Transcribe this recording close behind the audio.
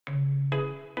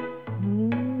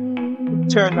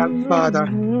eternal Father,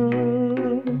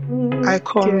 I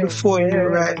come before you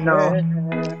right now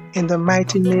in the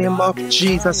mighty name of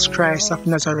Jesus Christ of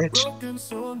Nazareth.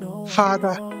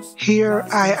 Father, here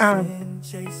I am,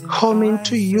 coming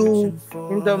to you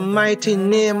in the mighty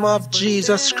name of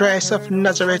Jesus Christ of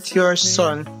Nazareth, your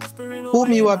Son,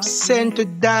 whom you have sent to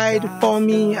die for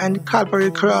me on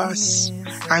Calvary cross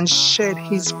and shed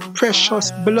his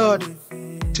precious blood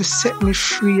to set me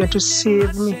free and to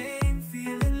save me.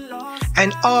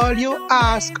 And all you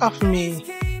ask of me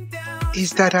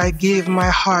is that I give my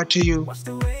heart to you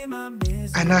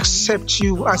and accept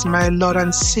you as my Lord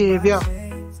and Savior.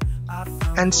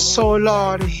 And so,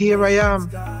 Lord, here I am,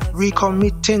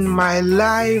 recommitting my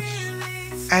life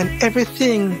and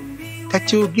everything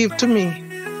that you give to me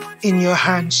in your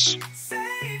hands.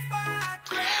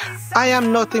 I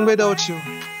am nothing without you.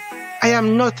 I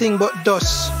am nothing but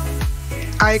dust.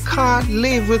 I can't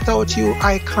live without you.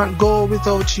 I can't go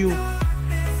without you.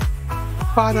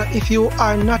 Father, if you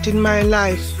are not in my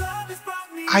life,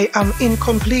 I am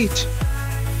incomplete.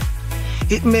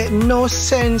 It makes no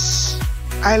sense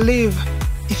I live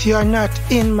if you are not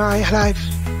in my life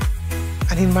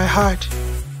and in my heart.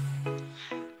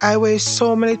 I waste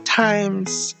so many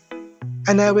times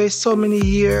and I waste so many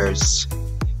years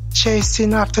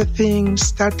chasing after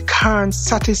things that can't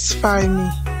satisfy me.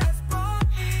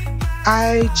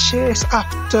 I chase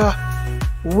after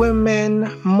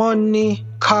women, money,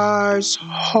 cars,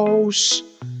 house,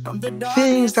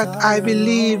 things that I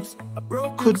believe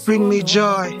could bring me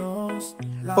joy.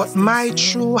 But my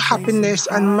true happiness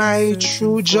and my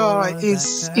true joy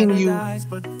is in you.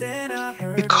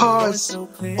 Because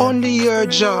only your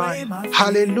joy,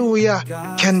 hallelujah,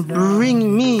 can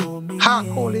bring me.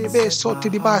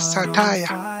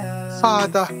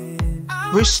 Father,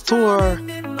 restore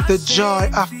the joy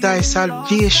of thy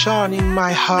salvation in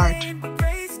my heart.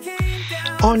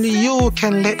 Only you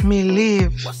can let me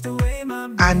live,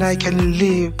 and I can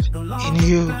live in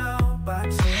you.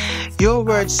 Your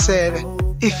word said,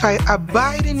 if I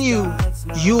abide in you,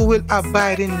 you will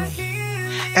abide in me.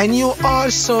 And you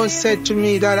also said to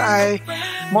me that I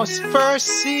must first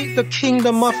seek the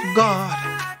kingdom of God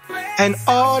and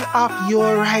all of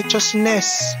your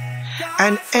righteousness,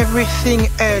 and everything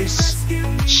else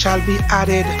shall be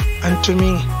added unto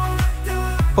me.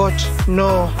 But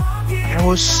no, I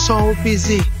was so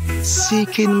busy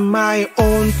seeking my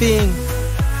own things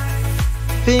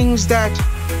that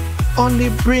only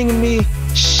bring me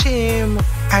shame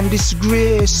and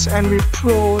disgrace and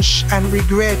reproach and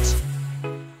regret.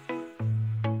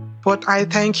 But I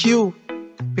thank you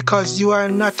because you are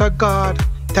not a God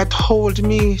that holds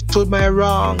me to my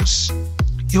wrongs.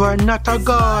 You are not a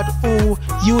God who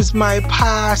uses my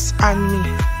past on me.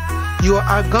 You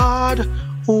are a God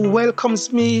who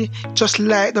welcomes me just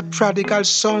like the prodigal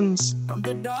sons.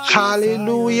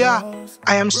 Hallelujah.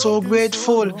 I am so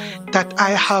grateful that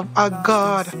I have a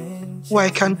God who I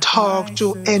can talk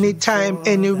to anytime,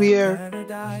 anywhere,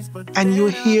 and you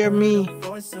hear me.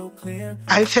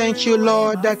 I thank you,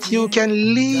 Lord, that you can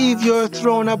leave your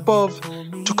throne above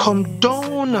to come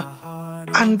down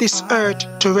on this earth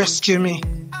to rescue me.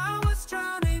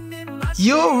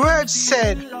 Your word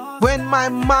said, when my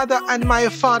mother and my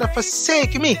father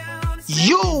forsake me,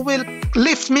 you will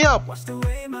lift me up.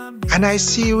 And I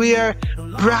see where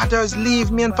brothers leave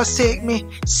me and forsake me,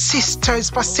 sisters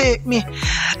forsake me,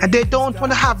 and they don't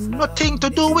want to have nothing to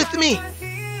do with me.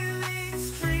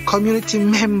 Community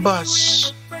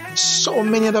members, so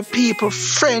many other people,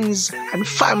 friends and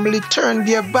family turn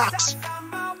their backs.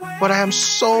 But I am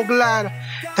so glad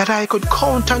that I could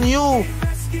count on you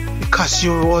because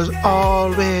you was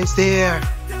always there.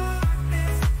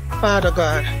 Father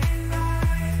God,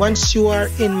 once you are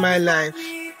in my life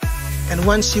and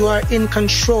once you are in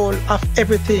control of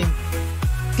everything,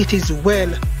 it is well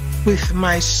with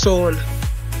my soul.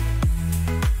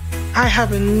 I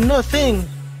have nothing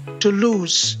to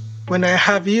lose when I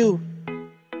have you,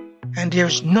 and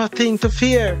there's nothing to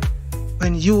fear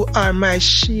when you are my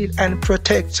shield and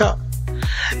protector.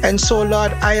 And so,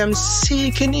 Lord, I am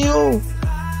seeking you,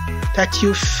 that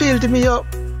you filled me up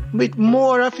with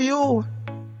more of you,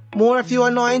 more of your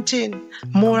anointing,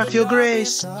 more of your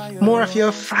grace, more of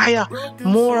your fire,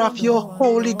 more of your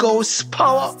Holy Ghost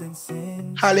power.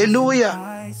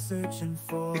 Hallelujah.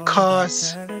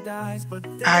 Because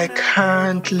I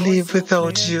can't live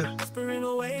without you.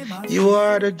 You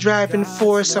are the driving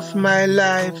force of my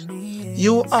life.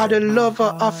 You are the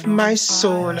lover of my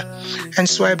soul. And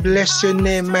so I bless your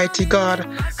name, mighty God.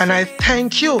 And I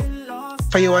thank you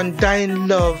for your undying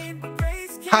love.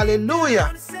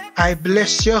 Hallelujah. I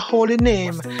bless your holy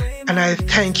name, and I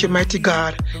thank you, mighty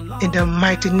God, in the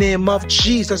mighty name of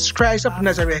Jesus Christ of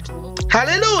Nazareth.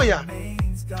 Hallelujah!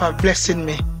 For blessing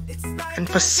me, and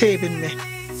for saving me,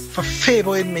 for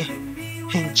favoring me.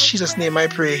 In Jesus' name I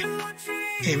pray.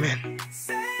 Amen.